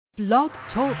Blog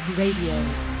Talk Radio.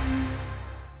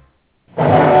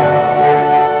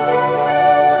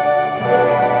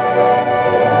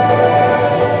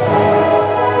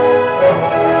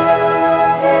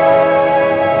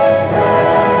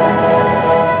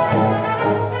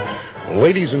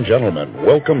 Ladies and gentlemen,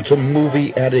 welcome to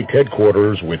Movie Addict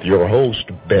Headquarters with your host,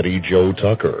 Betty Jo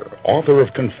Tucker, author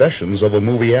of Confessions of a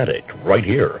Movie Addict, right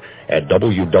here at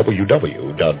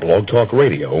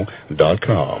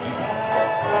www.blogtalkradio.com.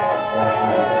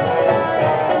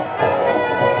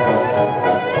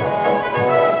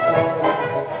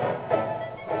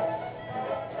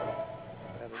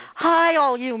 Hi,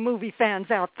 all you movie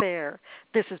fans out there.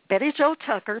 This is Betty Jo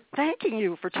Tucker thanking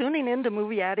you for tuning in to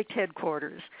Movie Addict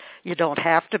Headquarters. You don't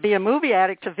have to be a movie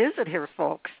addict to visit here,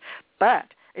 folks. But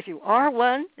if you are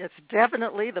one, it's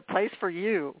definitely the place for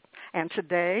you. And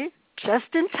today,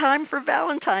 just in time for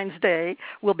Valentine's Day,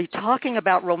 we'll be talking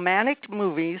about romantic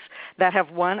movies that have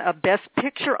won a Best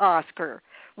Picture Oscar,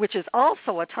 which is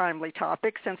also a timely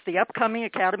topic since the upcoming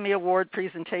Academy Award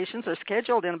presentations are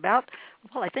scheduled in about,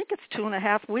 I think it's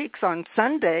 2.5 weeks on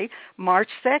Sunday, March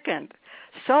 2nd.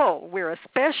 So we're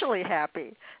especially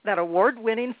happy that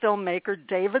award-winning filmmaker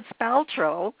David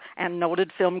Spaltro and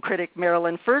noted film critic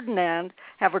Marilyn Ferdinand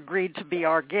have agreed to be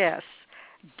our guests.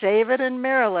 David and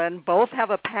Marilyn both have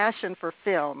a passion for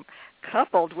film,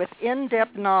 coupled with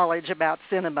in-depth knowledge about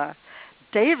cinema.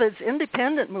 David's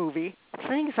independent movie,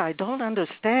 Things I Don't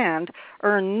Understand,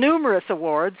 earned numerous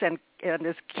awards and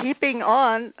is keeping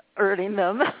on earning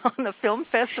them on the film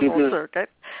festival circuit,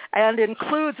 and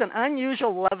includes an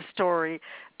unusual love story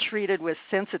treated with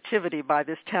sensitivity by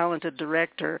this talented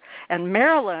director. And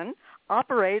Marilyn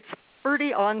operates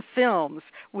Ferdy on Films,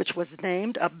 which was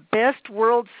named a Best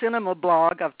World Cinema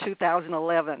Blog of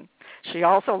 2011. She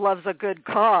also loves a good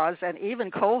cause and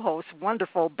even co-hosts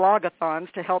wonderful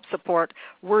Blogathons to help support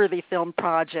worthy film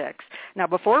projects. Now,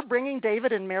 before bringing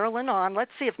David and Marilyn on, let's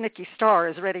see if Nikki Starr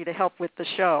is ready to help with the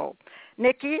show.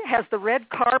 Nikki, has the red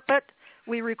carpet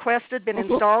we requested been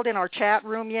installed in our chat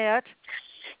room yet?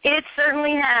 It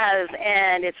certainly has,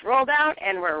 and it's rolled out,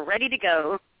 and we're ready to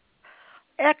go.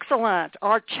 Excellent.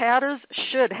 Our chatters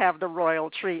should have the royal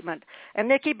treatment. And,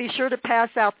 Nikki, be sure to pass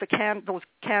out those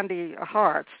candy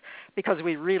hearts, because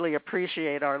we really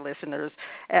appreciate our listeners,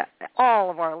 all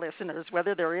of our listeners,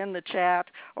 whether they're in the chat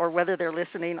or whether they're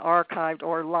listening archived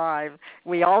or live.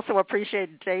 We also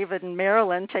appreciate David and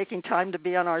Marilyn taking time to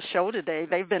be on our show today.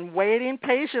 They've been waiting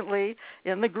patiently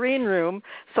in the green room,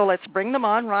 so let's bring them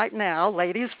on right now.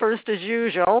 Ladies first as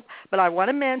usual, but I want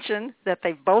to mention that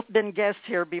they've both been guests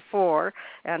here before,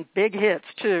 and big hits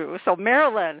too. So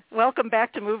Marilyn, welcome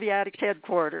back to Movie Addict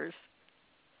Headquarters.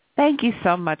 Thank you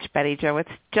so much, Betty Jo.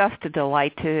 It's just a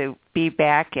delight to be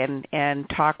back and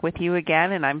talk with you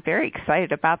again, and I'm very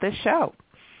excited about this show.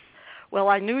 Well,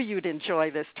 I knew you'd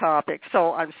enjoy this topic,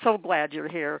 so I'm so glad you're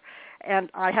here. And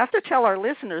I have to tell our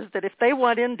listeners that if they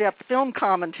want in-depth film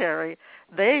commentary,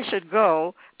 they should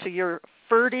go to your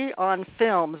Ferdy on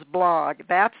Films blog.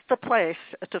 That's the place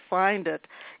to find it.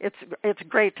 It's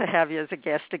great to have you as a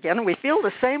guest again. And we feel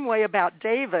the same way about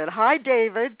David. Hi,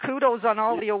 David. Kudos on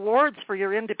all the awards for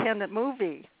your independent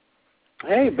movie.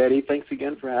 Hey, Betty. Thanks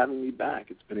again for having me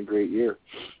back. It's been a great year.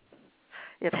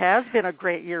 It has been a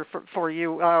great year for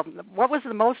you. What was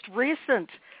the most recent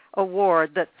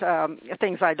award that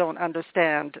Things I Don't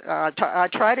Understand? I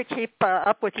try to keep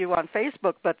up with you on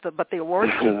Facebook, but the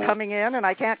awards keep coming in, and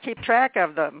I can't keep track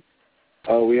of them.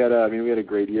 Oh, we had a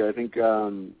great year. I think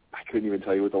I couldn't even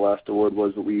tell you what the last award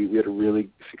was, but we had a really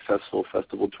successful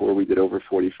festival tour. We did over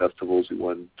 40 festivals. We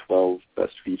won 12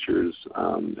 Best Features,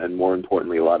 and more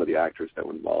importantly, a lot of the actors that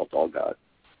were involved all got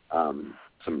some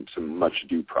much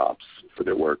due props for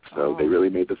their work. So they really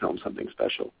made the film something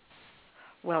special.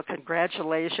 Well,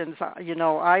 congratulations. You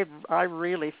know, I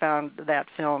really found that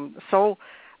film so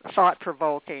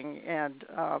thought-provoking, and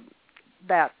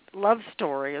that love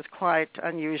story is quite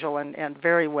unusual and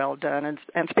very well done. And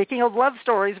speaking of love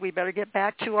stories, we better get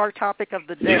back to our topic of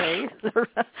the day,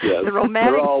 the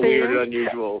romantic They're all theme. weird and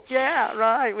unusual. Yeah,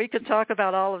 right. We could talk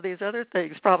about all of these other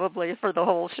things probably for the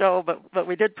whole show, but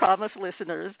we did promise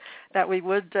listeners that we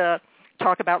would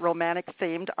talk about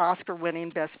romantic-themed Oscar-winning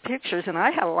Best Pictures, and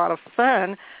I had a lot of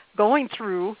fun going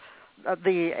through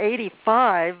the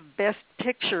 85 Best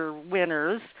Picture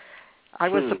winners. I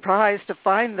was surprised to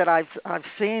find that I've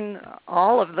seen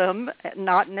all of them,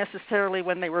 not necessarily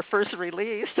when they were first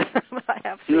released, but I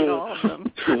have seen all of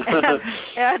them.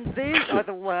 And these are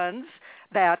the ones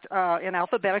that, in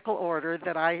alphabetical order,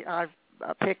 that I've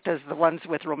picked as the ones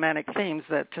with romantic themes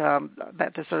that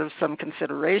deserve some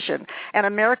consideration. An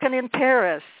American in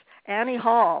Paris, Annie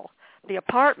Hall, The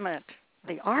Apartment,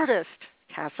 The Artist,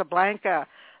 Casablanca,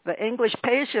 The English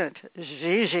Patient,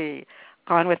 Gigi,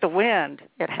 Gone with the Wind,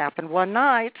 It Happened One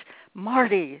Night,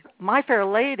 Marty, My Fair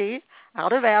Lady,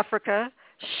 Out of Africa,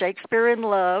 Shakespeare in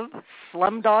Love,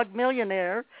 Slumdog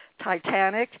Millionaire,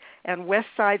 Titanic, and West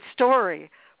Side Story.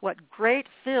 What great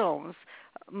films,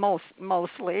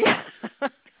 mostly.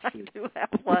 I do have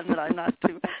one that I'm not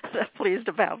too pleased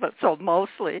about, but so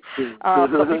mostly.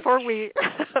 But before we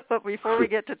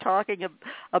get to talking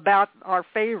about our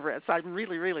favorites, I'm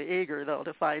really, really eager though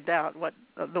to find out what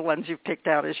the ones you've picked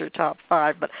out as your top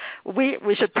 5. But we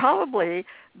should probably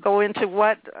go into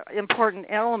what important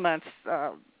elements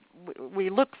we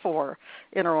look for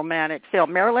in a romantic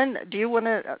film. Marilyn, do you want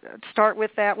to start with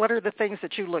that? What are the things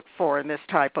that you look for in this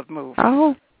type of movie?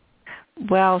 Oh,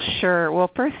 well, sure.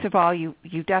 Well, first of all, you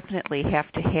definitely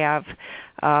have to have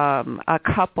a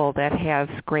couple that has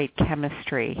great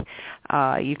chemistry.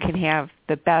 You can have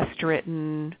the best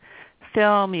written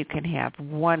film, you can have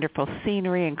wonderful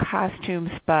scenery and costumes,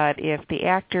 but if the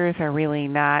actors are really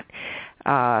not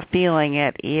feeling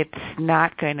it, it's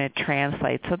not going to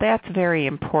translate. So that's very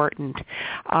important.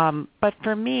 But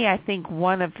for me, I think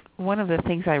one of the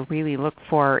things I really look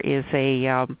for is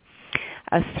a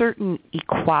certain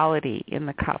equality in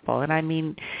the couple, and I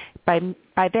mean by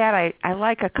that I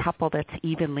like a couple that's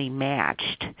evenly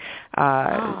matched.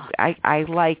 I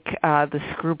like the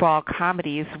screwball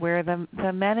comedies where the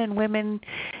men and women,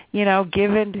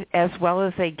 give in as well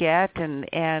as they get, and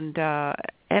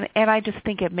I just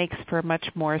think it makes for a much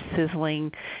more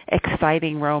sizzling,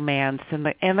 exciting romance, and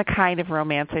the kind of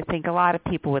romance I think a lot of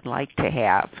people would like to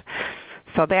have.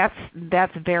 So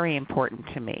that's very important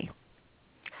to me.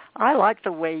 I like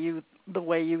the way you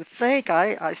think.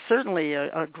 I certainly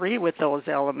agree with those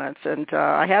elements, and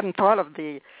I hadn't thought of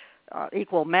the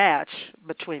equal match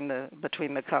between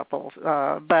the couples.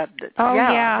 But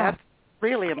that's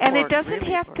really important. And it doesn't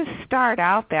have to start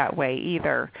out that way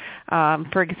either.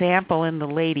 For example, in The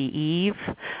Lady Eve,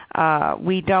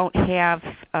 we don't have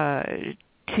Barbara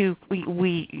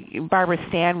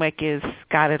Stanwyck is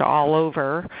got it all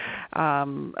over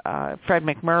Fred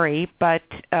McMurray, but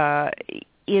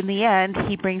in the end,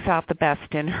 he brings out the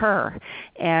best in her.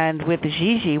 And with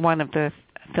Gigi, one of the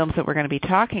films that we're going to be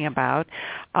talking about,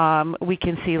 we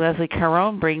can see Leslie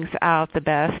Caron brings out the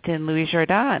best in Louis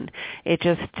Jourdan. It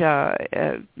just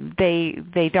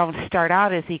they don't start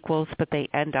out as equals, but they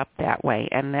end up that way,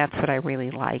 and that's what I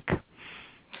really like.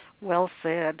 Well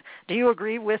said. Do you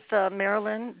agree with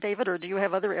Marilyn, David, or do you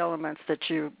have other elements that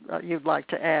you'd like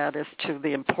to add as to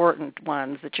the important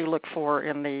ones that you look for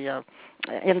in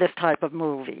this type of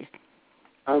movie?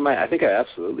 I think I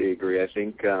absolutely agree. I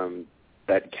think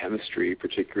that chemistry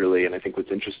particularly, and I think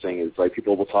what's interesting is like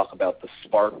people will talk about the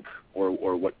spark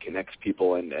or what connects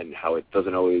people and how it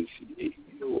doesn't always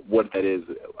what that is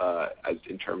as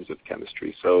in terms of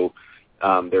chemistry. So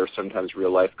there are sometimes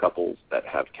real life couples that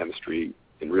have chemistry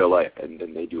in real life, and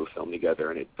then they do a film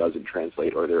together and it doesn't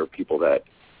translate, or there are people that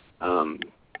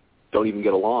don't even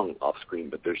get along off screen,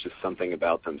 but there's just something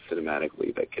about them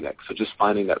cinematically that connects. So just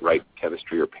finding that right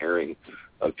chemistry or pairing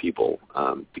of people,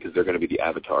 because they're going to be the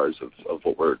avatars of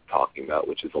what we're talking about,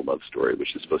 which is a love story,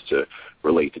 which is supposed to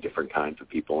relate to different kinds of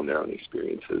people and their own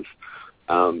experiences.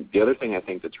 The other thing I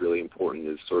think that's really important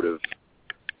is sort of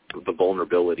the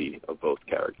vulnerability of both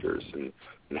characters and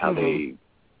how they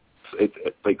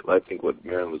like I think what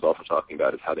Marilyn was also talking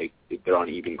about is how they're on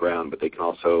even ground, but they can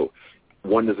also,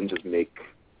 one doesn't just make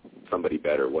somebody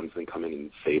better, one doesn't come in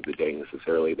and save the day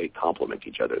necessarily. They complement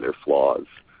each other. Their flaws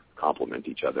complement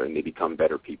each other, and they become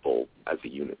better people as a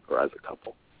unit or as a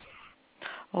couple.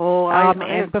 Oh, I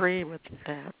agree with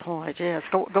that point. Yes,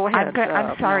 go ahead.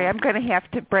 I'm sorry. I'm going to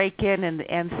have to break in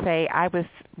and say I was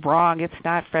wrong. It's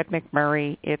not Fred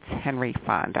McMurray. It's Henry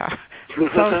Fonda.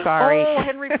 So sorry. Oh,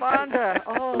 Henry Fonda.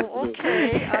 Oh,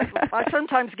 okay. I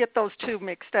sometimes get those two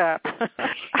mixed up.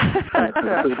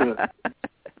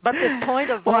 But this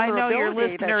point of vulnerability. Well, I know your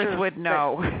listeners would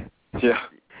know. Yeah,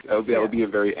 that would be a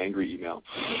very angry email.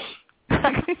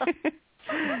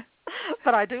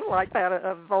 But I do like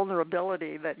that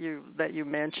vulnerability that you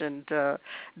mentioned,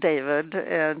 David.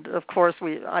 And of course,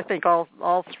 I think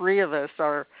all three of us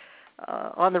are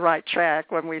on the right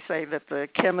track when we say that the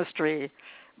chemistry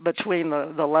between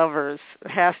the lovers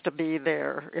has to be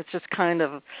there. It's just kind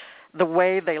of the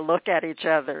way they look at each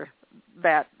other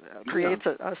that creates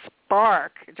a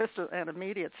spark, just an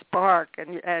immediate spark,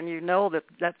 and you know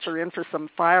that you're in for some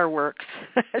fireworks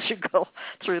as you go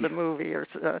through the movie.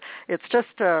 It's just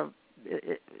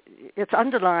it's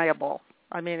undeniable.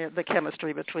 I mean, the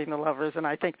chemistry between the lovers, and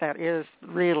I think that is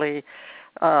really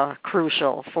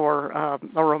crucial for a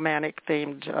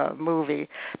romantic-themed movie.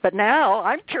 But now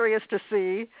I'm curious to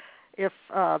see if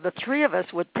the three of us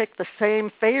would pick the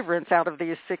same favorites out of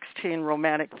these 16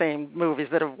 romantic-themed movies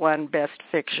that have won Best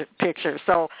Picture.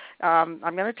 So I'm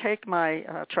going to take my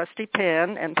trusty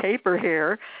pen and paper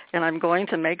here, and I'm going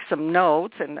to make some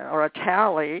notes or a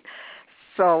tally.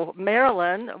 So,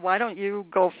 Marilyn, why don't you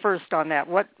go first on that?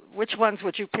 Which ones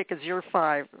would you pick as your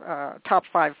top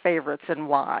five favorites, and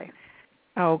why?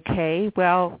 Okay,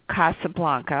 well,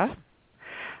 Casablanca.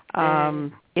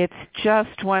 It's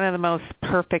just one of the most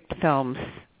perfect films,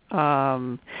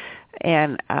 and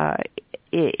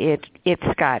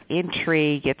it's got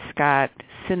intrigue, it's got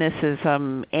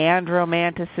cynicism and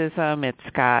romanticism, it's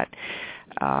got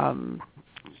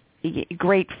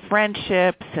great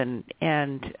friendships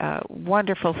and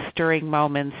wonderful stirring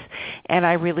moments, and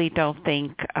I really don't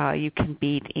think you can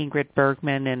beat Ingrid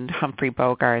Bergman and Humphrey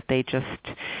Bogart. They just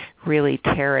really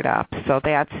tear it up. So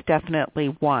that's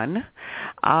definitely one.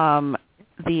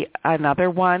 Another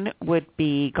one would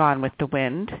be Gone with the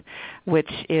Wind,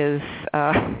 which is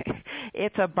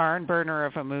it's a barn burner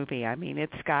of a movie. I mean,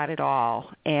 it's got it all,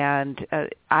 and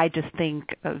I just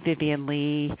think Vivien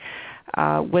Leigh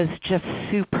was just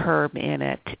superb in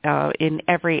it, in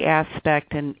every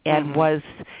aspect, and was,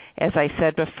 as I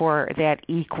said before, that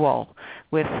equal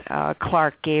with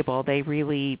Clark Gable. They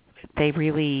really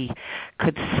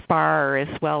could spar as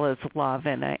well as love,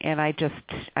 and I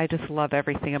just love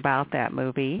everything about that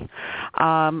movie.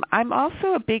 I'm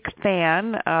also a big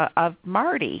fan of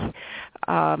Marty,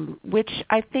 which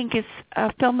I think is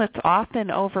a film that's often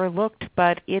overlooked,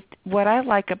 but what I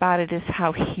like about it is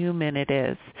how human it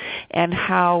is, and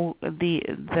how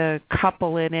the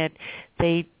couple in it,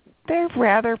 they're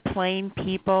rather plain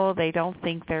people. They don't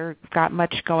think they've got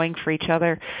much going for each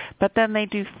other, but then they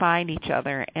do find each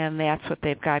other, and that's what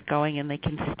they've got going, and they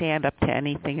can stand up to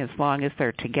anything as long as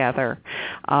they're together.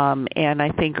 And I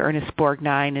think Ernest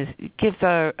Borgnine gives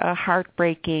a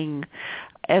heartbreaking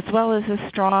as well as a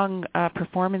strong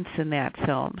performance in that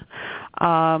film.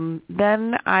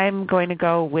 Then I'm going to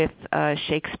go with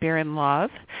Shakespeare in Love,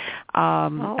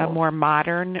 a more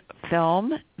modern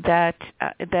film that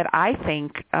I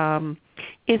think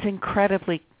is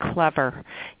incredibly clever.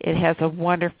 It has a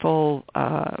wonderful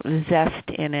zest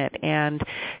in it, and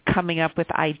coming up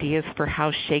with ideas for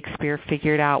how Shakespeare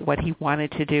figured out what he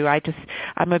wanted to do.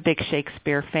 I'm a big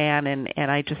Shakespeare fan,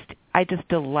 and I just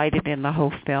delighted in the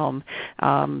whole film.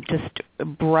 Just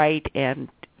bright and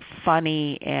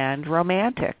funny and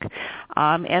romantic.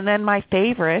 And then my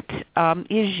favorite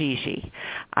is Gigi.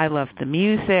 I love the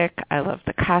music. I love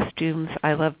the costumes.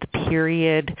 I love the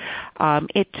period.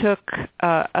 It took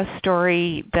a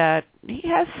story that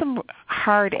has some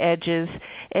hard edges,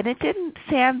 and it didn't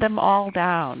sand them all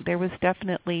down. There was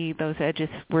definitely, those edges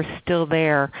were still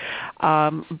there.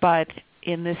 But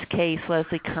in this case,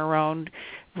 Leslie Caron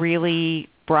really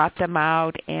brought them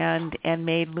out and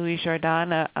made Louis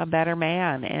Jourdan a better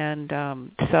man.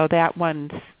 And so that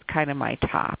one's kind of my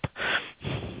top.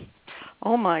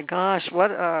 Oh my gosh,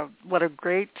 what a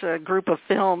great group of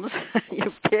films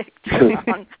you picked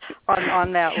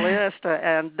on that list.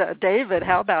 And David,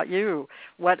 how about you?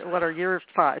 What are your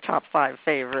top five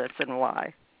favorites, and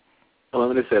why? Well,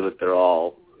 I'm going to say that they're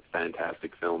all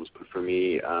fantastic films, but for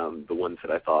me, the ones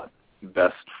that I thought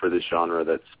best for this genre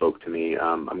that spoke to me,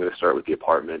 I'm going to start with The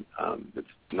Apartment. It's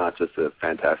not just a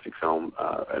fantastic film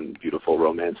and beautiful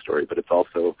romance story, but it's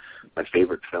also my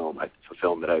favorite film. It's a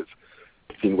film that I've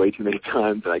seen way too many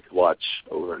times and I could watch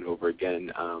over and over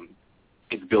again.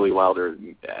 It's Billy Wilder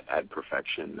at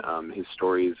perfection. His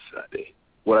stories,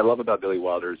 what I love about Billy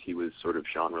Wilder is he was sort of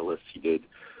genreless. He did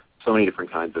so many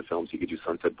different kinds of films. He could do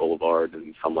Sunset Boulevard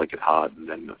and Some Like It Hot, and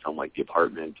then a film like The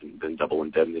Apartment, and then Double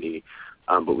Indemnity.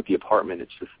 But with The Apartment,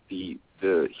 it's just the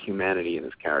humanity in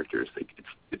his characters.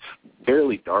 It's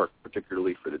fairly dark,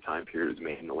 particularly for the time period. It was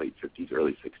made in the late 50s,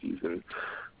 early 60s,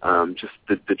 and just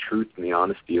the truth and the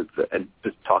honesty of and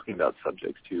just talking about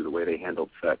subjects too, the way they handled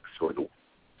sex or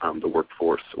the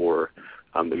workforce, or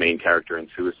the main character in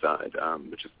Suicide,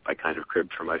 which is I kind of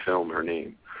cribbed from my film, Her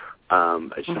Name.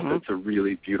 It's a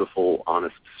really beautiful,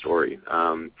 honest story.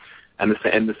 And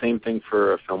the same thing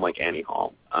for a film like Annie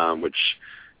Hall, which,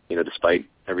 despite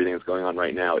everything that's going on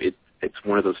right now, it's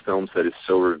one of those films that is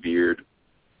so revered,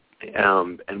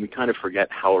 and we kind of forget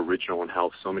how original and how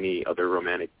so many other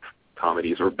romantic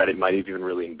comedies, or that it might have even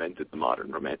really invented the modern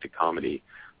romantic comedy,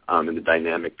 and the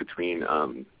dynamic between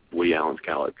Woody Allen's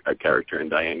character and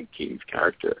Diane Keaton's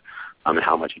character, and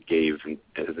how much it gave and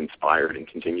has inspired and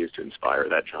continues to inspire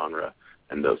that genre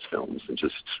and those films, and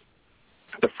just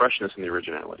the freshness and the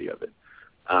originality of it.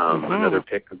 Another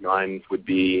pick of mine would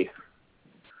be,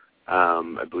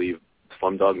 I believe,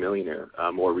 Slumdog Millionaire,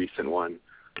 a more recent one.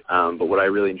 But what I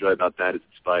really enjoy about that is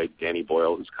it's by Danny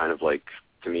Boyle, who's kind of like,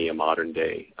 to me, a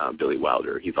modern-day Billy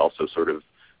Wilder. He's also sort of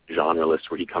genreless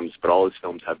where he comes, but all his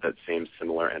films have that same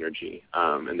similar energy.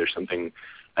 And there's something,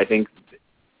 I think,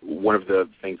 one of the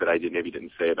things that I maybe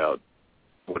didn't say about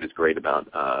what is great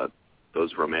about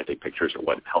those romantic pictures or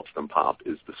what helps them pop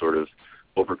is the sort of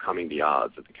overcoming the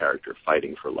odds of the character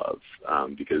fighting for love,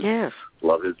 because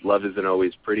love isn't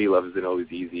always pretty, love isn't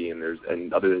always easy,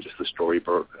 and other than just the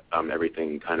storybook,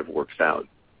 everything kind of works out.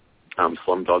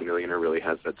 Slumdog Millionaire really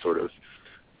has that sort of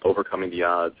overcoming the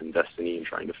odds and destiny and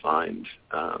trying to find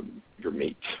your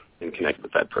mate and connect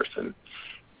with that person.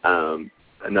 And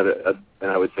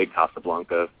I would say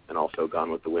Casablanca and also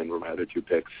Gone with the Wind were my other two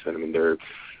picks. And I mean,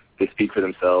 they speak for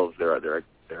themselves. They're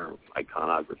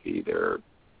iconography. They're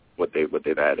what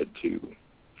they've added to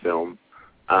film.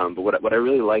 But what I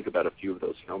really like about a few of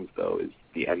those films, though, is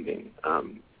the ending.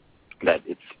 That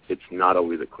it's not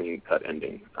always a clean-cut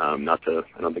ending. I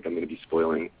don't think I'm going to be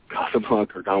spoiling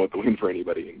Casablanca or Gone with the Wind for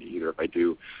anybody either. If I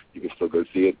do, you can still go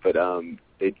see it. But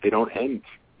they don't end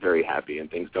very happy, and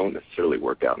things don't necessarily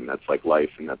work out, and that's like life,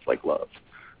 and that's like love.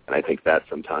 And I think that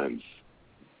sometimes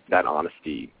that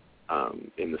honesty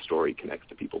in the story connects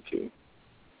to people too.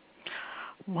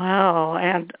 Wow,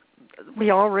 and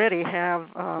we already have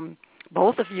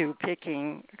both of you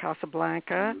picking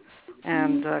Casablanca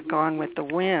and Gone with the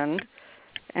Wind,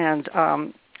 and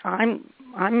I'm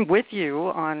with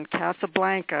you on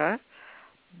Casablanca,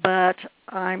 but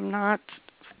I'm not.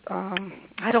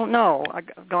 I don't know.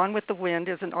 Gone with the Wind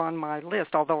isn't on my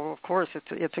list, although of course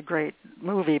it's a great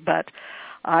movie. But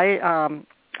I'm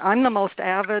the most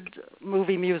avid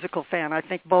movie musical fan. I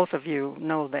think both of you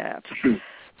know that.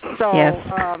 So. Yes.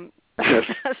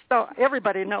 So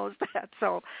everybody knows that.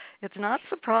 So it's not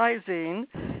surprising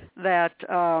that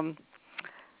there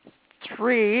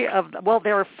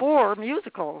are 4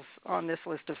 musicals on this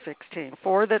list of 16.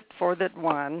 Four that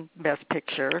won Best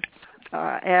Picture,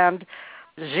 and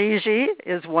Gigi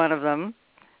is one of them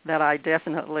that I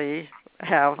definitely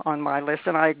have on my list,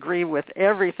 and I agree with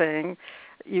everything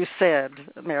you said,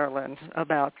 Marilyn,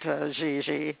 about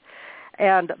Gigi.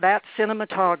 And that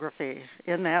cinematography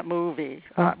in that movie,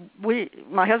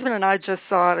 my husband and I just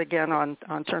saw it again on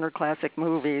Turner Classic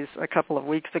Movies a couple of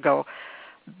weeks ago.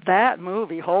 That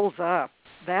movie holds up.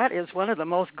 That is one of the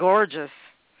most gorgeously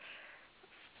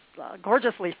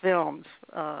filmed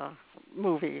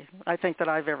movie I think that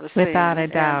I've ever seen. Without a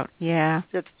doubt, yeah.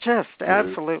 It just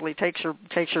absolutely takes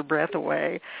your breath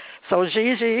away. So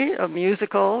Gigi, a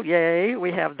musical, yay,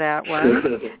 we have that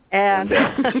one. And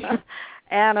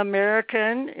An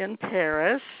American in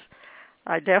Paris.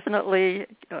 I definitely,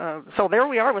 so there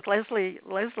we are with Leslie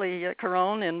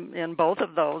Caron in both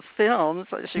of those films.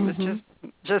 She was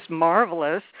just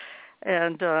marvelous,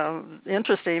 and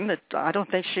interesting that I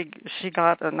don't think she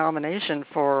got a nomination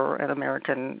for An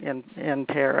American in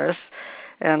Paris,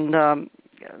 and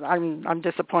I'm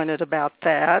disappointed about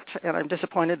that, and I'm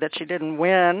disappointed that she didn't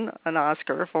win an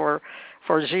Oscar for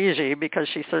Gigi, because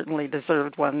she certainly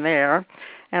deserved one there.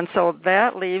 And so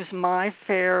that leaves My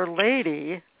Fair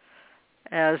Lady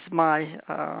as my,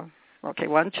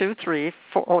 1, 2, 3,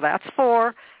 4. Oh, that's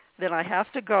 4. Then I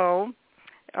have to go.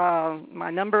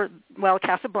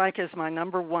 Casablanca is my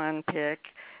number 1 pick,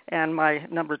 and my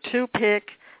number 2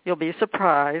 pick, you'll be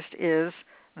surprised, is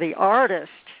The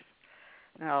Artist.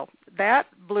 Now, that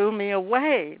blew me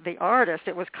away, The Artist.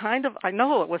 It was I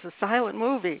know it was a silent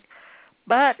movie,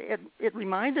 but it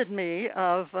reminded me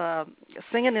of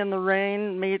Singin' in the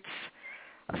Rain meets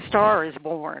A Star is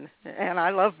Born, and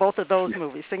I love both of those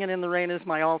movies. Singin' in the Rain is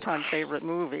my all-time favorite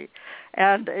movie,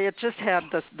 and it just had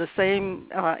the same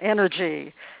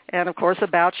energy, and of course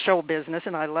about show business,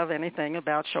 and I love anything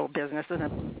about show business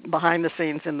and behind the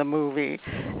scenes in the movie,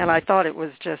 and I thought it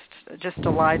was just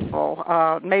delightful.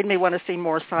 Made me want to see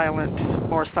more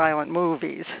silent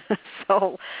movies.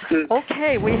 So,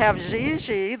 okay, we have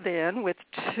Gigi then with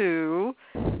 2,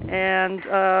 and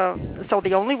so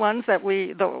the only ones that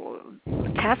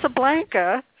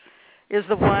Casablanca is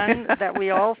the one that we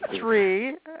all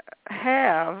 3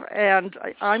 have, and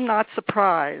I'm not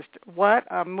surprised. What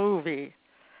a movie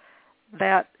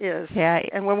that is. Yeah.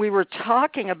 And when we were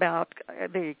talking about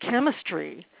the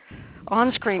chemistry,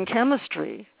 on-screen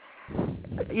chemistry,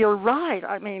 you're right.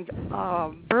 I mean,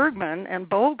 Bergman and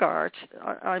Bogart,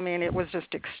 I mean, it was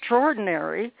just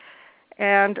extraordinary.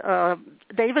 And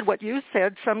David, what you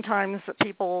said, sometimes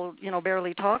people,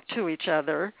 barely talk to each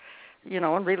other,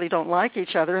 and really don't like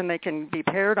each other, and they can be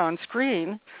paired on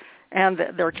screen, and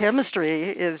their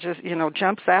chemistry is just,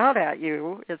 jumps out at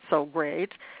you. It's so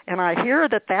great. And I hear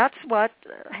that that's what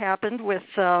happened with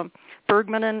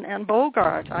Bergman and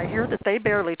Bogart. I hear that they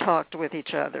barely talked with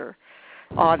each other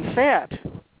on set.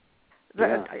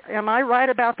 Yeah. Am I right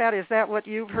about that? Is that what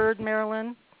you've heard,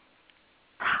 Marilyn?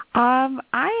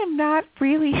 I am not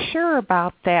really sure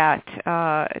about that,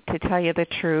 to tell you the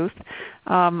truth.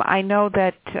 I know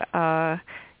that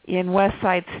in West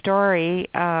Side Story,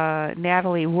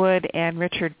 Natalie Wood and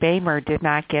Richard Beymer did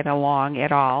not get along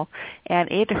at all,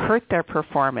 and it hurt their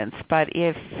performance. But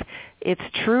if it's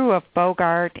true of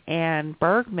Bogart and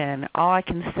Bergman, all I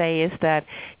can say is that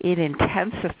it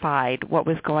intensified what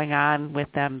was going on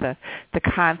with them. The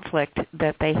conflict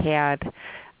that they had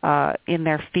in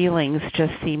their feelings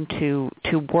just seemed to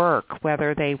work,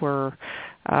 whether they were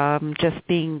just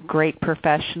being great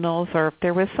professionals or if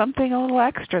there was something a little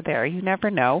extra there. You never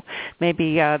know.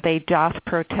 Maybe they doth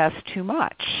protest too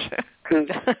much.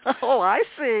 Oh, I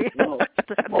see.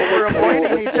 We're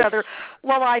avoiding each other.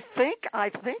 Well, I think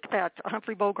that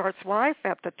Humphrey Bogart's wife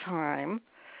at the time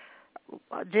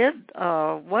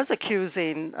was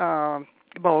accusing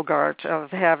Bogart of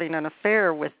having an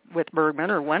affair with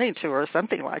Bergman or wanting to or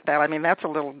something like that. I mean, that's a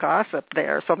little gossip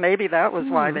there. So maybe that was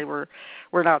why they were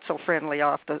not so friendly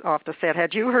off the set.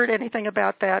 Had you heard anything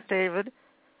about that, David?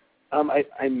 I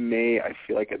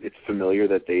feel like it's familiar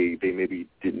that they maybe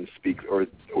didn't speak or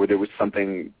there was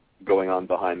something going on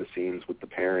behind the scenes with the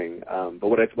pairing. But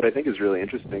what I think is really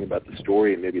interesting about the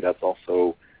story, and maybe that's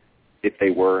also if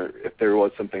there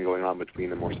was something going on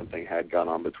between them or something had gone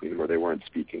on between them where they weren't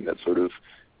speaking, that sort of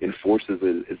enforces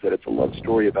it, is that it's a love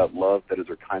story about love that has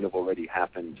kind of already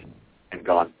happened and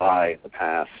gone by the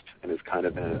past and is kind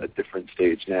of in a different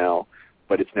stage now,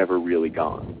 but it's never really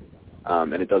gone.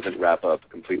 And it doesn't wrap up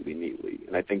completely neatly.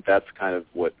 And I think that's kind of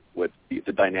what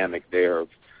the dynamic there of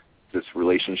this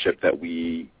relationship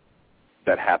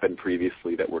that happened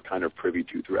previously that we're kind of privy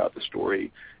to throughout the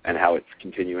story and how it's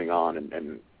continuing on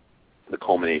and the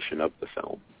culmination of the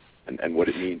film and what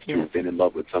it means to have been in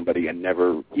love with somebody and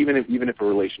never, even if a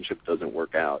relationship doesn't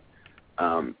work out,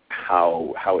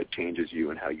 how it changes you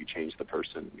and how you change the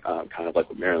person, kind of like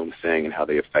what Marilyn was saying, and how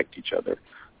they affect each other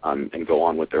and go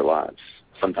on with their lives.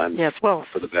 Sometimes for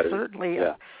the better.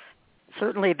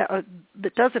 Certainly,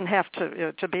 it doesn't have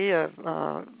to be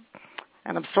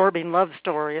an absorbing love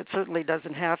story. It certainly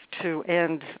doesn't have to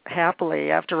end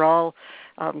happily. After all,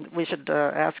 we should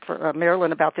ask for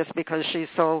Marilyn about this because she's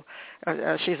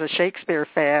a Shakespeare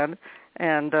fan,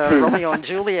 and Romeo and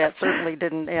Juliet certainly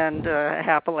didn't end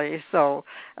happily. So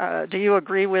do you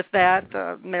agree with that,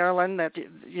 Marilyn, that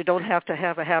you don't have to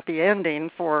have a happy ending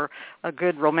for a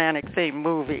good romantic theme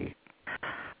movie?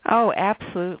 Oh,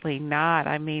 absolutely not.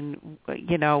 I mean,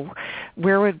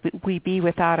 where would we be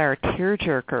without our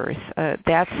tearjerkers?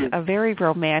 That's a very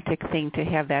romantic thing to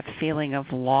have, that feeling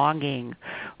of longing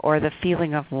or the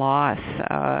feeling of loss.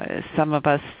 Some of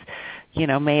us,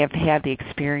 may have had the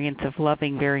experience of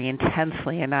loving very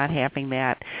intensely and not having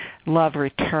that love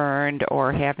returned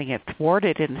or having it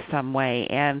thwarted in some way.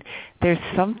 And there's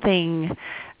something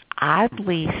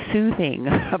oddly soothing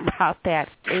about that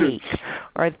ache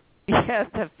or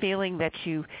the feeling that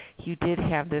you did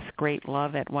have this great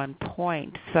love at one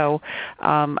point. So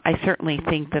I certainly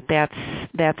think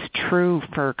that's true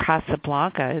for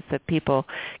Casablanca, is that people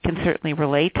can certainly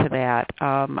relate to that.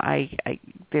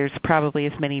 There's probably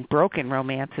as many broken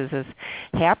romances as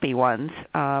happy ones.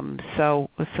 So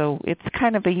it's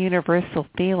kind of a universal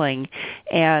feeling.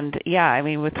 And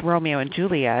with Romeo and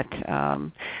Juliet,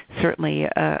 certainly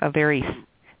a very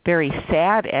very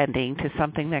sad ending to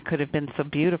something that could have been so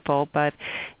beautiful, but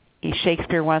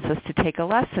Shakespeare wants us to take a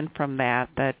lesson from that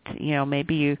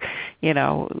maybe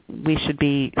we should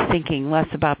be thinking less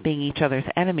about being each other's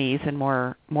enemies and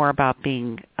more about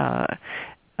being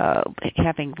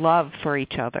having love for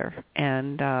each other,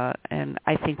 and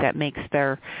I think that makes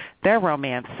their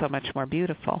romance so much more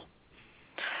beautiful.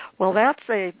 Well, I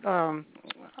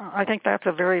think that's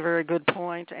a very, very good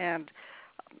point, and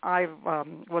I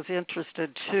was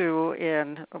interested, too,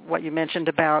 in what you mentioned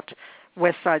about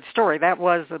West Side Story. That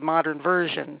was a modern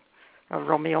version of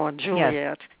Romeo and Juliet.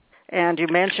 Yes. And you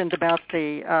mentioned about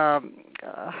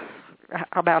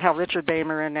about how Richard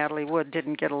Beymer and Natalie Wood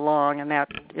didn't get along, and that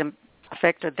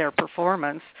affected their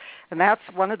performance. And that's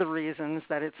one of the reasons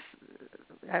that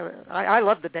I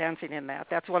love the dancing in that.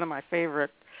 That's one of my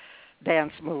favorite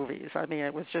dance movies. I mean,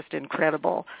 it was just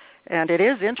incredible. And it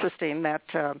is interesting that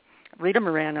Rita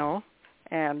Moreno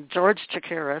and George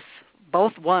Chakiris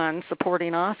both won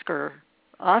supporting Oscars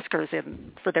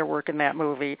for their work in that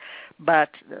movie, but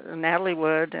Natalie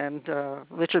Wood and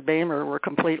Richard Beymer were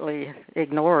completely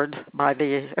ignored by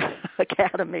the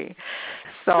Academy.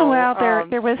 So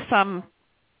there was some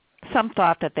some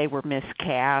thought that they were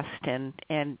miscast, and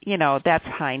that's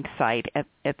hindsight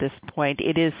at this point.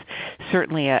 It is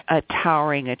certainly a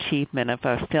towering achievement of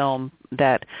a film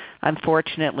that,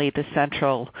 unfortunately, the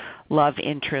central love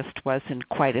interest wasn't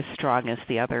quite as strong as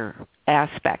the other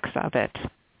aspects of it.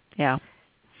 Yeah.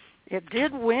 It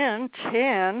did win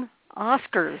 10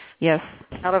 Oscars. Yes.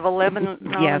 Out of 11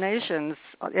 nominations.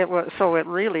 Yes. It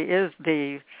really is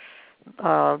the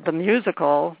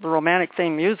musical, the romantic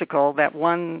theme musical that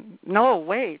won.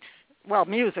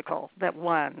 Musical that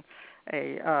won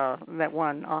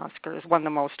Oscars, won the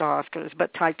most Oscars.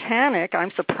 But Titanic,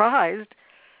 I'm surprised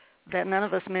that none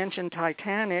of us mentioned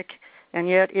Titanic, and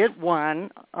yet it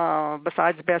won,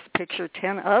 besides Best Picture,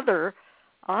 10 other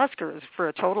Oscars for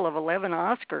a total of 11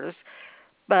 Oscars.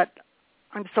 But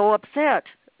I'm so upset.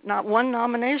 Not one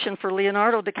nomination for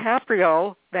Leonardo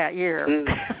DiCaprio that year.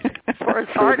 For as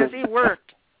hard as he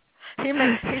worked. He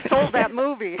sold that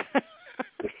movie.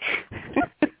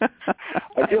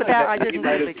 I didn't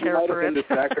really care for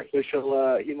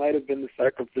it. He might have been the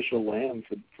sacrificial lamb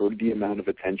for the amount of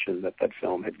attention that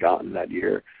film had gotten that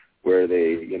year, where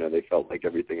they felt like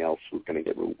everything else was going to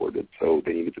get rewarded, so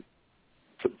they needed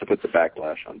to put the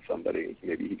backlash on somebody.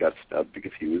 Maybe he got snubbed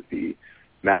because he was the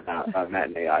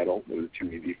matinee idol. It was too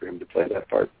easy for him to play that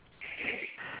part.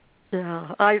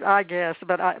 Yeah, I guess,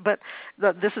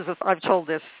 I've told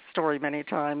this story many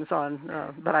times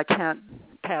but I can't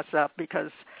pass up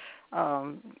because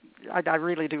I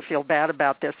really do feel bad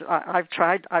about this. I've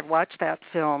watched that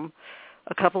film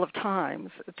a couple of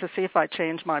times to see if I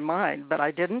changed my mind, but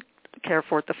I didn't care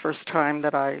for it the first time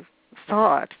that I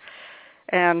saw it.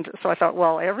 And so I thought,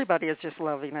 well, everybody is just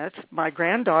loving it. My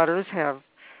granddaughters have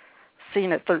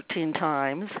seen it 13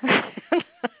 times.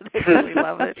 They really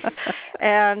love it.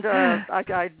 And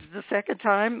the second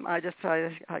time, I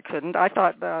couldn't. I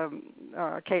thought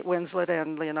Kate Winslet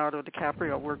and Leonardo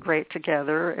DiCaprio were great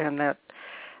together, and that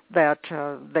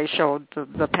they showed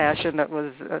the passion that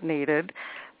was needed.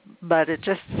 But it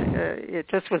just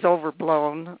was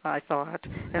overblown, I thought.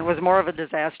 And it was more of a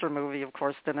disaster movie, of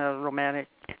course, than a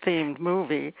romantic-themed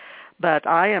movie. But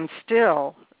I am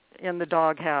still in the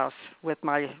doghouse with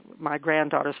my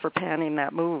granddaughters for panning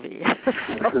that movie.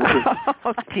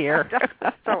 Oh, dear.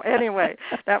 So anyway,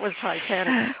 that was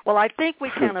Titanic. Well, I think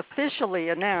we can officially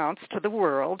announce to the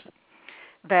world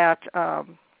that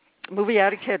Movie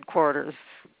Addict headquarters,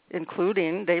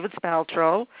 including David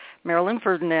Spaltro, Marilyn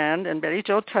Ferdinand, and Betty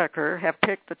Jo Tucker, have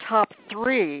picked the top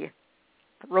 3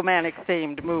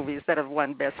 romantic-themed movies that have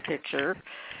won Best Picture.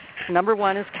 Number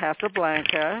 1 is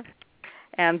Casablanca.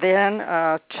 And then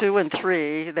 2 and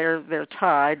 3, they're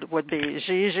tied, would be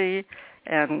Gigi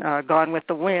and Gone with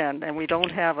the Wind, and we don't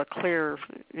have a clear,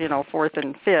 4th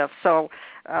and 5th.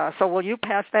 So will you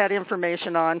pass that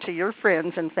information on to your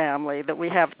friends and family that we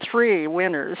have 3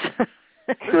 winners?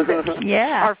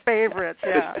 Yeah, our favorites.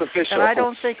 Yeah, and I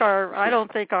don't think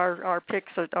our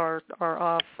picks are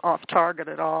off target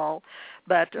at all.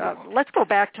 But let's go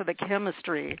back to the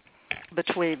chemistry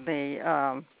between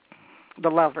the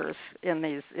lovers in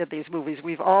these movies.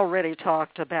 We've already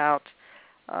talked about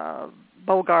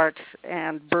Bogart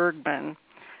and Bergman,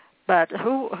 but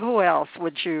who else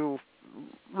would you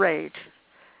rate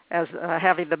as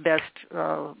having the best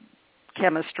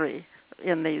chemistry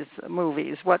in these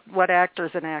movies? What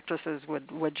actors and actresses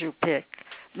would you pick?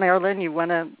 Marilyn, you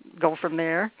want to go from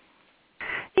there?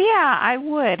 Yeah, I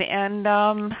would, and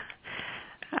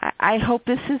I hope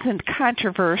this isn't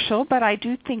controversial, but I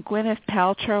do think Gwyneth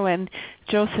Paltrow and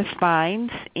Joseph Fiennes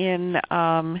in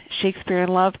Shakespeare in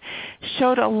Love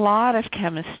showed a lot of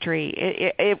chemistry.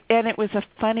 And it was a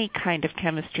funny kind of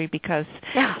chemistry because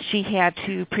she had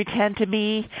to pretend to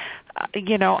be,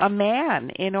 a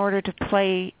man in order to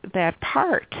play that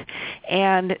part.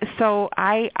 And so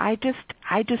I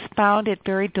just found it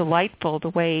very delightful the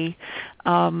way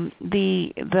the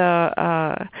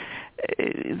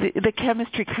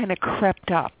chemistry kind of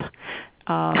crept up,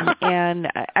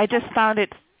 and I just found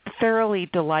it thoroughly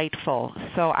delightful.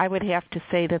 So I would have to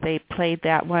say that they played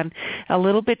that one a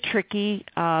little bit tricky,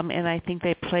 and I think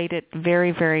they played it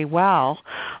very, very well.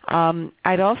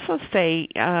 I'd also say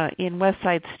in West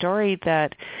Side Story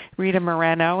that Rita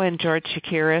Moreno and George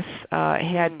Chakiris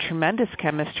had tremendous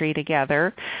chemistry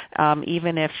together,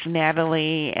 even if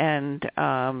Natalie and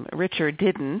Richard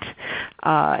didn't,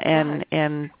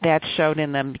 and that showed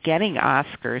in them getting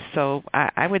Oscars. So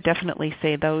I would definitely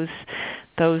say those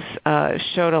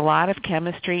showed a lot of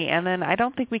chemistry. And then I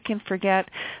don't think we can forget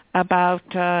about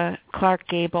Clark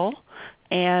Gable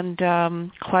and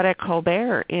Claudette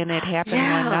Colbert in It Happened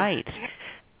One Night.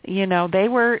 They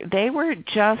were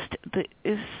just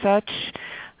such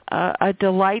a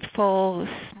delightful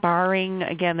sparring,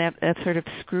 again, that sort of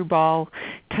screwball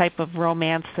type of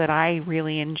romance that I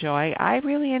really enjoy. I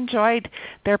really enjoyed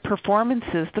their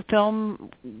performances. The film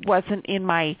wasn't in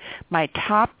my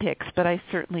top picks, but I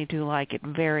certainly do like it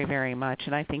very, very much,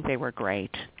 and I think they were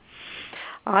great.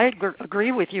 I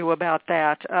agree with you about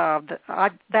that.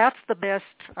 That's the best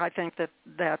I think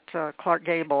that Clark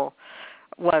Gable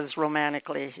was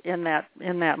romantically in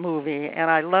that movie,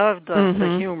 and I loved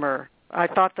the humor. I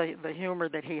thought the humor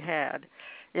that he had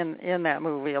in that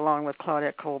movie, along with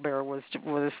Claudette Colbert, was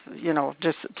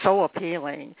just so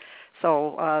appealing.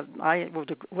 So I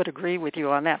would agree with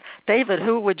you on that. David,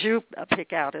 who would you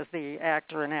pick out as the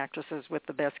actor and actresses with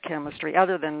the best chemistry,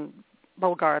 other than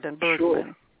Bogart and Bergman?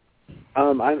 Sure.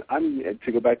 I'm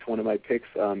to go back to one of my picks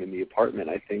in The Apartment.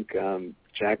 I think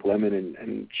Jack Lemmon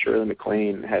and Shirley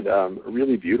MacLaine had a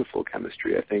really beautiful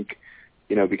chemistry. I think,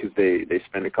 because they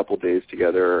spend a couple days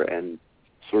together and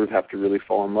sort of have to really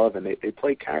fall in love, and they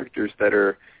play characters that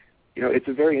are, it's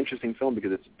a very interesting film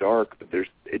because it's dark, but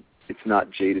it's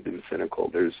not jaded and cynical.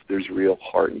 There's real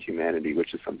heart and humanity,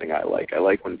 which is something I like. I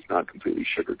like when it's not completely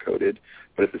sugar-coated,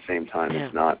 but at the same time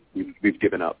it's not, we've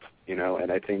given up,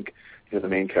 and I think, the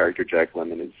main character, Jack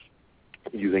Lemmon, is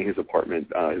using his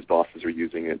apartment. His bosses are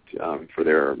using it for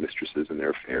their mistresses and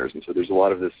their affairs. And so there's a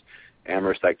lot of this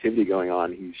amorous activity going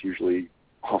on. He's usually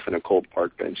off in a cold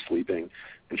park bench sleeping.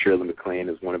 And Shirley MacLaine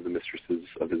is one of the mistresses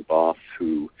of his boss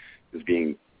who is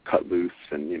being cut loose,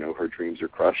 and, her dreams are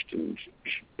crushed, and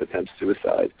she attempts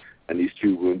suicide. And these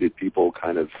two wounded people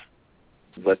kind of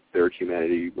let their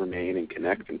humanity remain and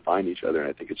connect and find each other. And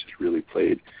I think it's just really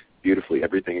played beautifully,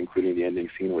 everything, including the ending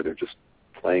scene where they're just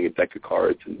playing a deck of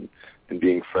cards and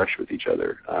being fresh with each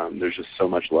other. There's just so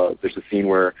much love. There's a scene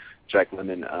where Jack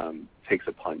Lemmon takes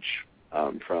a punch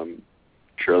from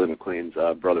Shirley MacLaine's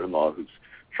brother-in-law, who's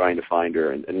trying to find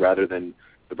her, and rather than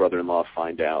the brother-in-law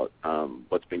find out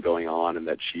what's been going on and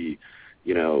that she,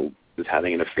 is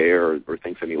having an affair or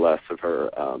thinks any less of her,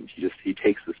 he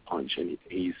takes this punch, and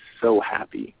he's so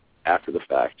happy after the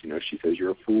fact. She says,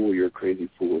 "You're a fool, you're a crazy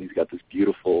fool." He's got this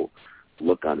beautiful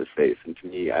look on his face, and to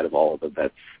me, out of all of it,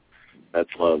 that's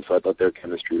love. So I thought their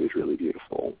chemistry was really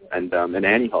beautiful. And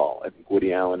Annie Hall, I think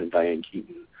Woody Allen and Diane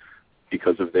Keaton,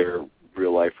 because of their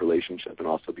real-life relationship and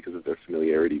also because of their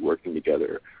familiarity working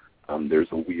together, there's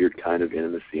a weird kind of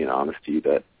intimacy and honesty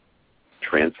that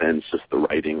transcends just the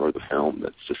writing or the film.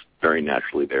 That's just very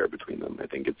naturally there between them. I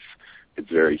think it's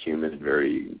very human and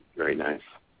very, very nice.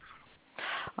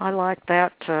 I like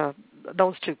that,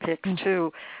 those two picks,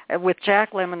 too. With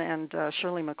Jack Lemmon and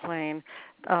Shirley MacLaine,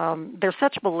 they're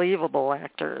such believable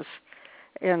actors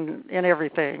in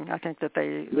everything, I think, that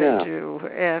they do.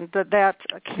 And that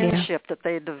kinship that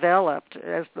they developed,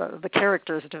 as the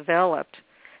characters developed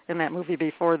in that movie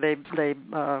before they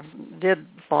did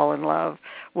fall in love,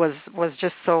 was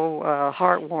just so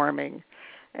heartwarming.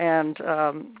 And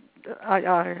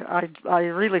I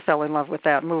really fell in love with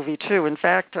that movie too. In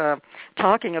fact,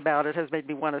 talking about it has made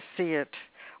me want to see it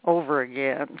over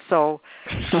again. So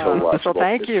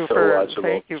thank you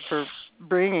for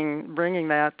bringing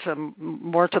that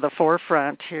more to the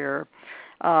forefront here.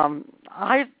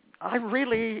 I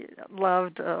really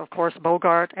loved, of course,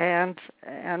 Bogart and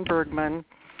Bergman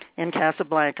in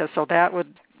Casablanca. So that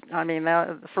would,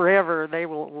 that forever they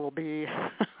will be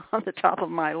on the top of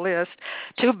my list.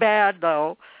 Too bad,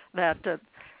 though, that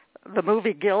the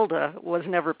movie Gilda was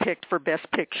never picked for Best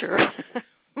Picture.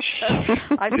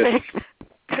 I think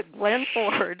Glenn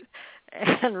Ford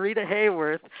and Rita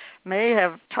Hayworth may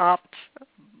have topped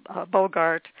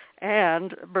Bogart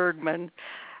and Bergman.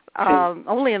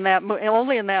 Only in that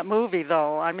movie,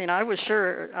 though. I was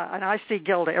sure, and I see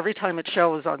Gilda every time it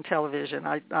shows on television.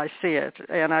 I see it,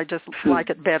 and I just like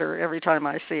it better every time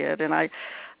I see it. And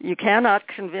you cannot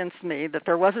convince me that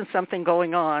there wasn't something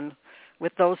going on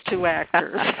with those two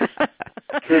actors.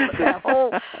 That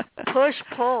whole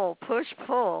push-pull,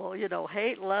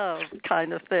 hate-love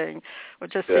kind of thing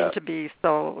would just seem to be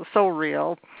so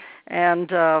real.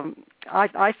 And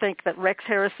I think that Rex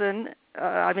Harrison,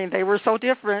 they were so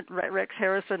different, Rex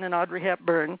Harrison and Audrey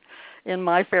Hepburn in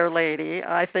My Fair Lady.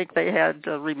 I think they had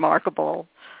remarkable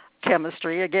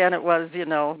chemistry. Again, it was,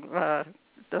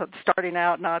 starting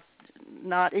out not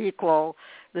equal.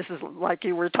 This is like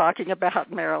you were talking about,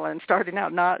 Marilyn, starting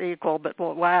out not equal, but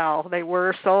wow, they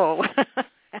were so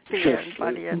at the end,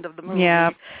 by the end of the movie.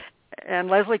 Yeah. And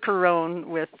Leslie Caron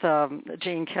with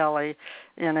Gene Kelly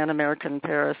in An American in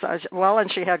Paris.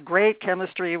 And she had great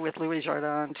chemistry with Louis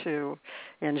Jourdan, too,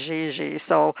 in Gigi.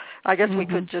 So I guess we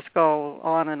could just go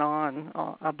on and on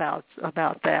about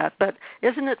that. But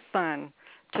isn't it fun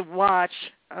to watch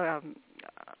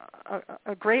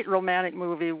a great romantic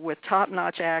movie with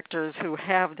top-notch actors who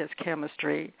have this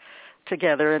chemistry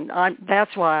together, and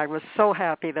that's why I was so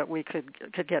happy that we could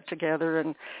get together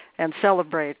and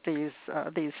celebrate these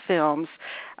films.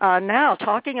 Now,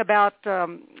 talking about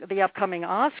the upcoming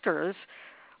Oscars,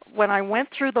 when I went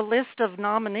through the list of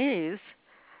nominees,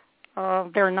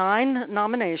 there are 9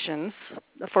 nominations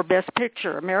for Best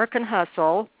Picture: American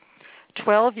Hustle,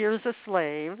 12 Years a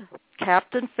Slave,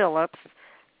 Captain Phillips,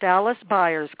 Dallas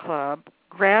Buyers Club,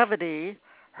 Gravity,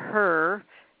 Her,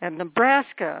 and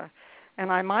Nebraska.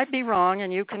 And I might be wrong,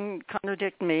 and you can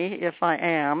contradict me if I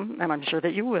am, and I'm sure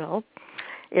that you will.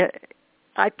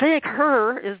 I think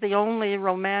Her is the only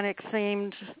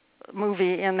romantic-themed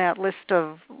movie in that list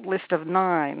of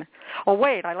 9. Oh,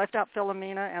 wait, I left out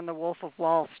Philomena and The Wolf of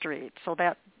Wall Street, so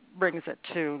that brings it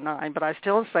to 9. But I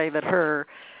still say that Her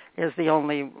is the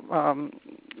only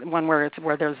one where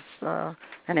there's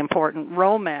an important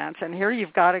romance. And here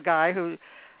you've got a guy who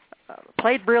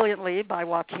played brilliantly by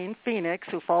Joaquin Phoenix,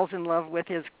 who falls in love with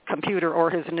his computer or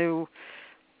his new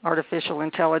artificial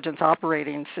intelligence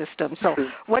operating system. So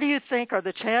what do you think are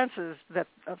the chances that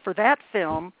for that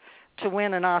film to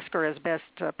win an Oscar as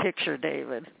Best Picture,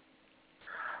 David?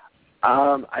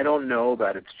 I don't know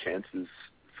about its chances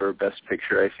for Best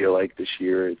Picture. I feel like this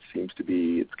year it's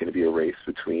going to be a race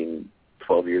between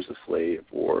 12 Years a Slave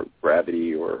or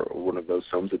Gravity or one of those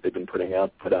films that they've been putting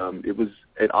out. But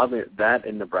oddly, that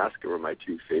and Nebraska were my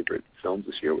 2 favorite films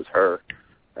this year, was Her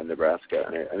and Nebraska.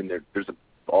 And I mean,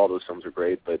 all those films are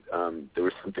great, but there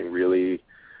was something really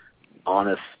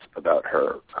honest about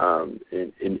Her. And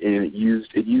it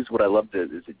used what I loved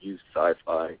is it used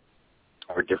sci-fi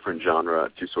or a different genre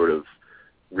to sort of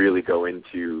really go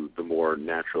into the more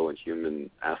natural and human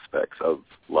aspects of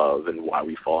love and why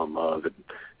we fall in love and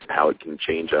how it can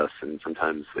change us. And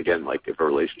sometimes, again, like if a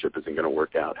relationship isn't going to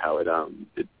work out, how it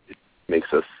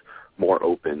makes us more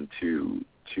open to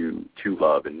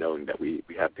love and knowing that we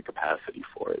have the capacity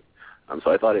for it.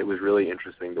 So I thought it was really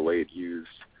interesting the way it used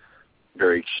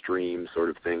very extreme sort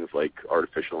of things like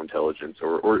artificial intelligence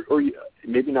or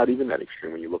maybe not even that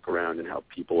extreme when you look around and how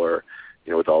people are,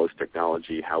 with all this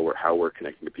technology, how we're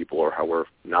connecting to people or how we're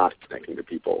not connecting to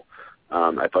people.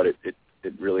 I thought it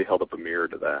really held up a mirror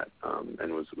to that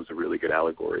and was a really good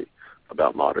allegory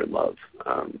about modern love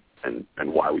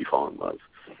and why we fall in love.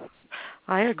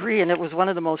 I agree, and it was one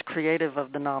of the most creative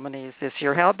of the nominees this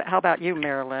year. How about you,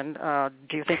 Marilyn?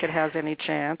 Do you think it has any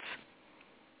chance?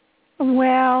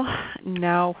 Well,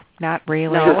 no, not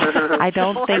really. No. I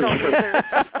don't think.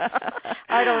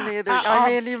 I don't either.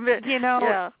 I mean,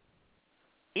 yeah.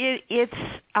 It's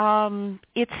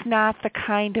not the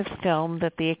kind of film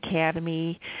that the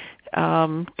Academy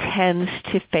tends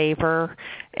to favor.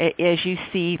 As you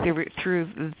see through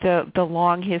the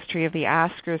long history of the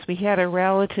Oscars, we had a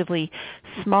relatively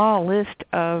small list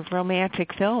of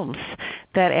romantic films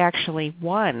that actually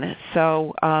won.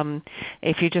 So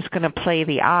if you're just going to play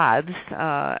the odds,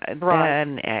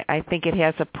 then I think it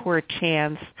has a poor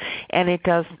chance. And it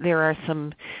does. There are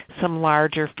some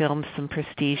larger films, some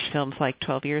prestige films like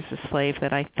 12 Years a Slave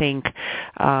that I think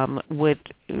would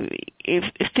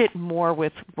fit more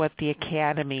with what the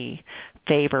Academy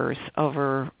favors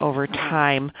over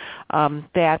time.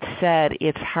 That said,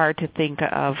 it's hard to think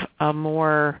of a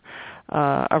more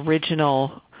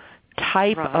original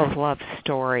type of love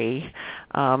story.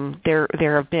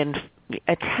 There have been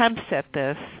attempts at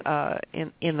this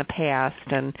in the past,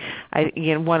 and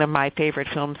one of my favorite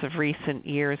films of recent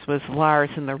years was Lars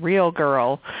and the Real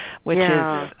Girl, which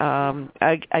is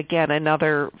again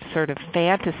another sort of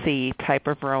fantasy type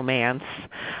of romance.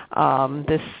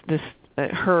 This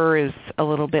Her is a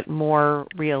little bit more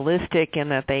realistic in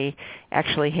that they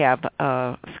actually have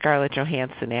Scarlett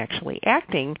Johansson actually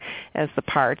acting as the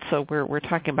part. So we're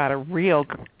talking about a real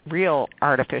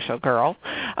artificial girl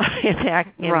in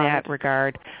that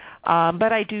regard.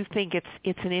 But I do think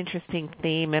it's an interesting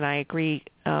theme, and I agree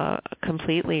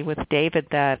completely with David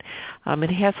that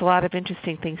it has a lot of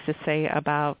interesting things to say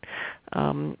about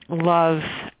love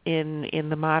in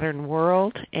the modern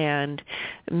world and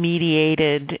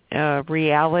mediated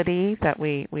reality that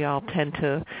we all tend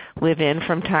to live in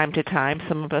from time to time,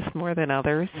 some of us more than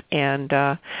others. And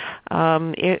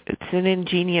it's an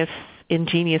ingenious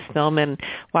film, and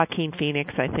Joaquin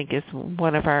Phoenix, I think, is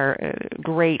one of our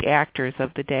great actors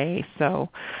of the day. So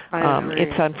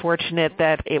it's unfortunate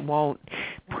that it won't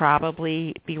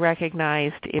probably be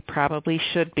recognized. It probably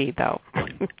should be, though.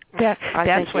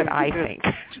 That's what I think.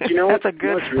 You know what's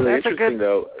really interesting,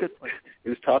 though? It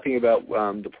was talking about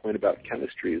the point about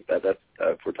chemistry. Is that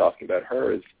if we're talking about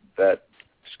Her, is that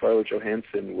Scarlett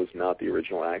Johansson was not the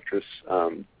original actress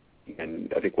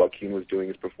and I think Joaquin was doing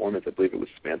his performance. I believe it was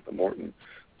Samantha Morton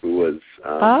who was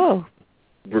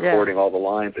recording all the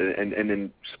lines, and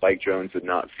then Spike Jonze did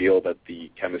not feel that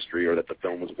the chemistry or that the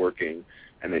film was working,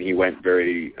 and then he went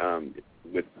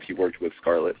he worked with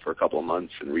Scarlett for a couple of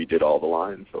months and redid all the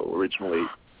lines. So originally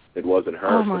it wasn't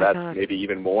her. So that's maybe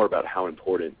even more about how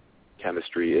important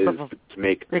chemistry is to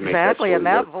make exactly, and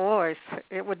that voice,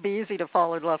 it would be easy to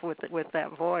fall in love with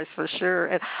that voice for sure.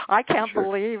 And I can't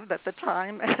believe that the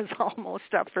time is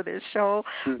almost up for this show.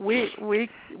 We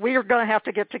are going to have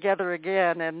to get together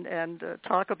again and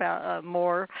talk about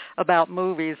more about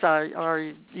movies.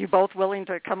 Are you both willing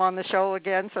to come on the show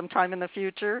again sometime in the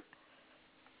future?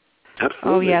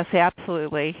 Absolutely. Oh yes,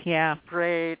 absolutely. Yeah.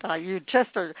 Great. You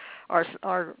just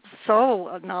are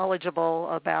so knowledgeable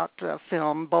about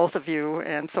film, both of you,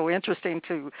 and so interesting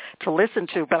to listen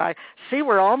to. But I see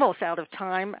we're almost out of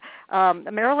time.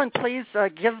 Marilyn, please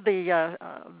give the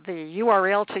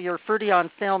URL to your Ferdy on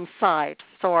Film site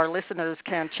so our listeners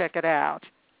can check it out.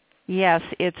 Yes,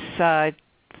 it's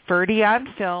Ferdy on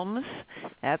Films.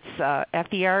 That's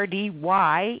Ferdy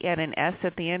and an S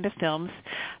at the end of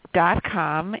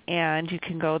films.com, and you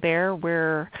can go there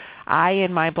where I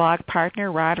and my blog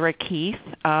partner, Roderick Keith,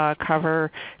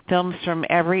 cover films from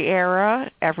every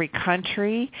era, every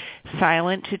country,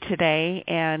 silent to today,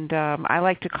 and I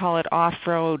like to call it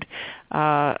off-road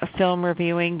film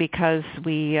reviewing because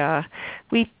we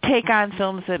take on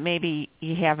films that maybe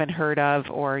you haven't heard of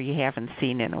or you haven't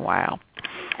seen in a while.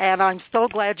 And I'm so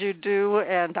glad you do,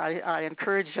 and I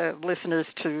encourage listeners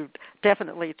to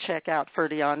definitely check out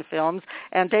Ferdy on Films.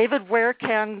 And David, where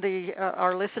can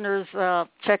our listeners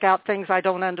check out Things I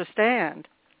Don't Understand?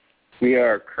 We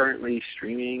are currently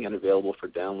streaming and available for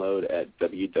download at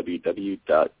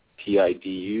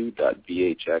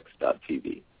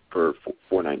www.tidu.vhx.tv for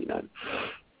 $4.99.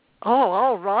 Oh,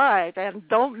 all right, and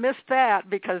don't miss that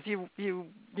because you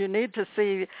need to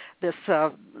see this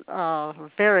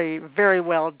very, very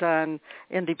well done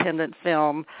independent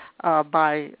film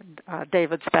by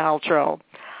David Spaltro.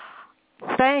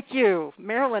 Thank you,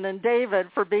 Marilyn and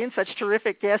David, for being such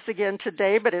terrific guests again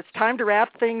today, but it's time to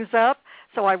wrap things up.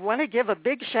 So I want to give a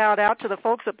big shout-out to the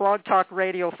folks at Blog Talk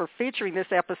Radio for featuring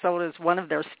this episode as one of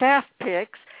their staff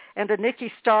picks, and to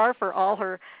Nikki Starr for all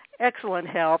her excellent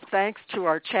help. Thanks to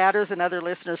our chatters and other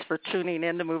listeners for tuning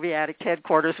in to Movie Addict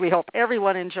Headquarters. We hope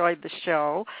everyone enjoyed the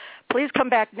show. Please come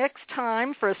back next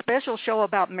time for a special show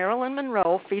about Marilyn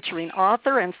Monroe featuring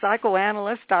author and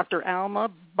psychoanalyst Dr.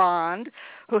 Alma Bond,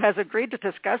 who has agreed to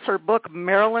discuss her book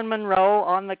Marilyn Monroe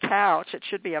on the Couch. It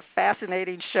should be a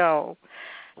fascinating show.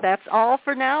 That's all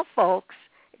for now, folks.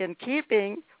 In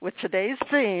keeping with today's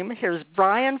theme, here's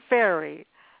Brian Ferry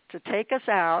to take us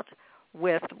out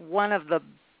with one of the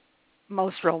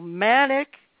most romantic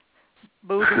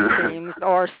movie themes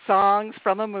or songs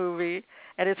from a movie,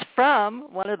 and it's from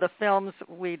one of the films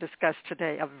we discussed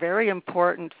today, a very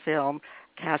important film,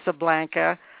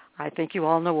 Casablanca. I think you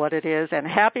all know what it is, and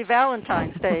Happy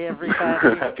Valentine's Day,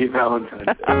 everybody. Happy Valentine's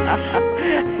Day.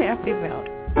 Happy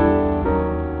Valentine's Day.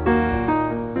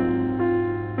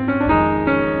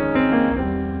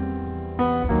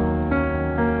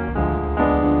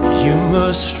 You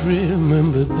must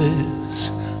remember this.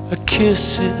 A kiss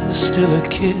is still a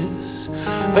kiss.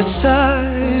 A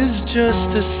sigh is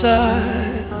just a sigh.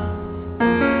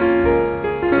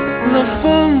 The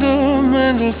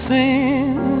fundamental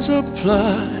things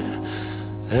apply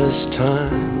as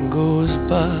time goes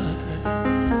by.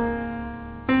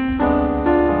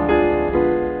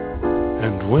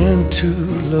 And when two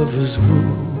lovers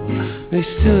woo, they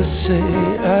still say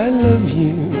I love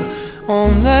you.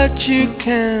 On that you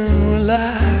can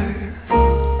rely.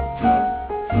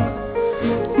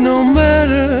 No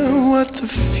matter what the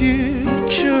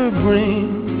future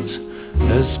brings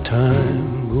as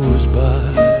time goes by.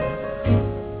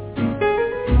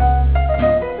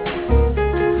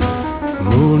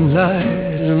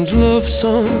 Moonlight and love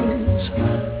songs,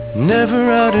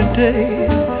 never out of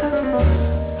date.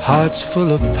 Hearts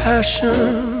full of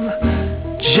passion,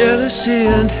 jealousy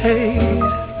and hate.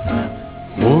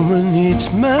 Woman needs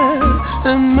man,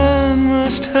 and man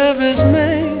must have his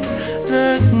mate.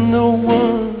 That no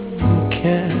one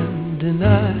can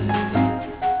deny.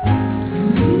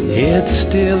 It's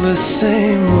still the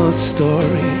same old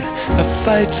story, a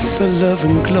fight for love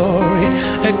and glory,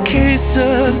 a case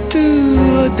of do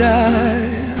or die.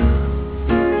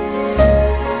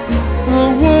 The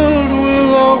world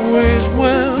will always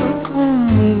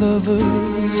welcome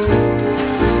lovers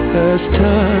as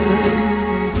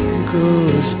time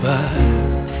goes by.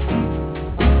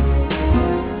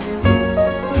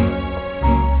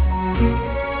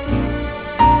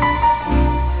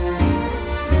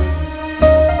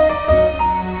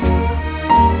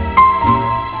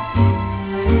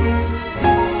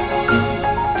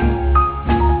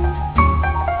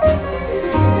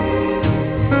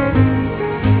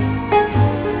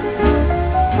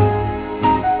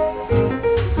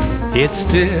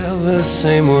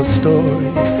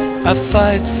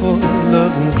 for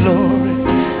love and glory,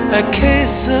 a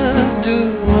case of do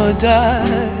or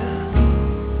die.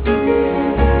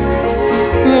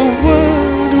 The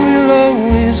world will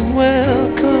always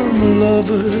welcome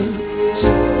lovers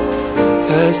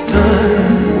as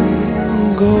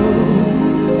time goes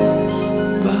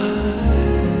by.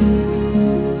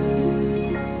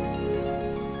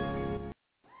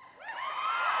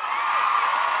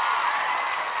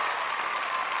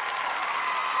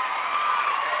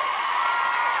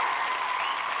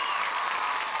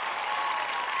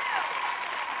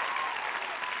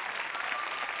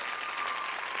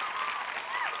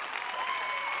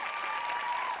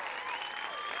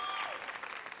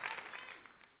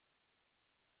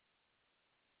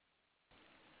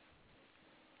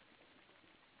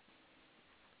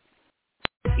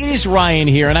 It is Ryan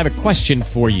here, and I have a question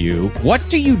for you. What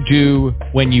do you do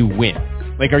when you win?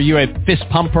 Like, are you a fist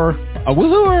pumper, a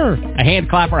woohooer, a hand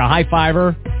clapper, a high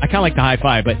fiver? I kind of like the high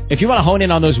five, but if you want to hone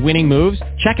in on those winning moves,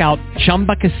 check out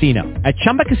Chumba Casino. At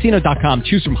ChumbaCasino.com,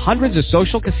 choose from hundreds of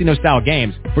social casino-style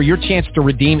games for your chance to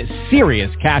redeem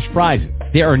serious cash prizes.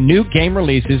 There are new game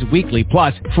releases weekly,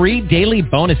 plus free daily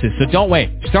bonuses, so don't wait.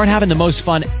 Start having the most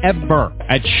fun ever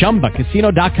at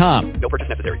ChumbaCasino.com. No purchase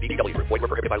necessary. VGW. Void where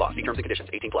prohibited by law. See terms and conditions.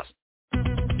 18+.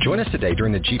 Join us today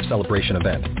during the Jeep Celebration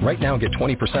event. Right now, get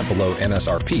 20% below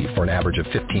MSRP for an average of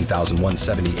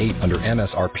 $15,178 under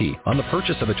MSRP on the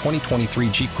purchase of a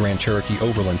 2023 Jeep Grand Cherokee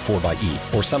Overland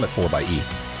 4xE or Summit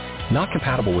 4xE. Not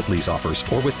compatible with lease offers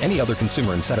or with any other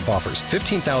consumer incentive offers.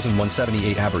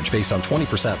 $15,178 average based on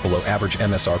 20% below average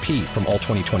MSRP from all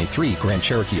 2023 Grand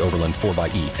Cherokee Overland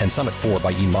 4xE and Summit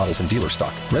 4xE models in dealer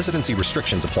stock. Residency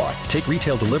restrictions apply. Take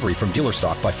retail delivery from dealer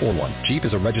stock by 4/1. Jeep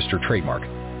is a registered trademark.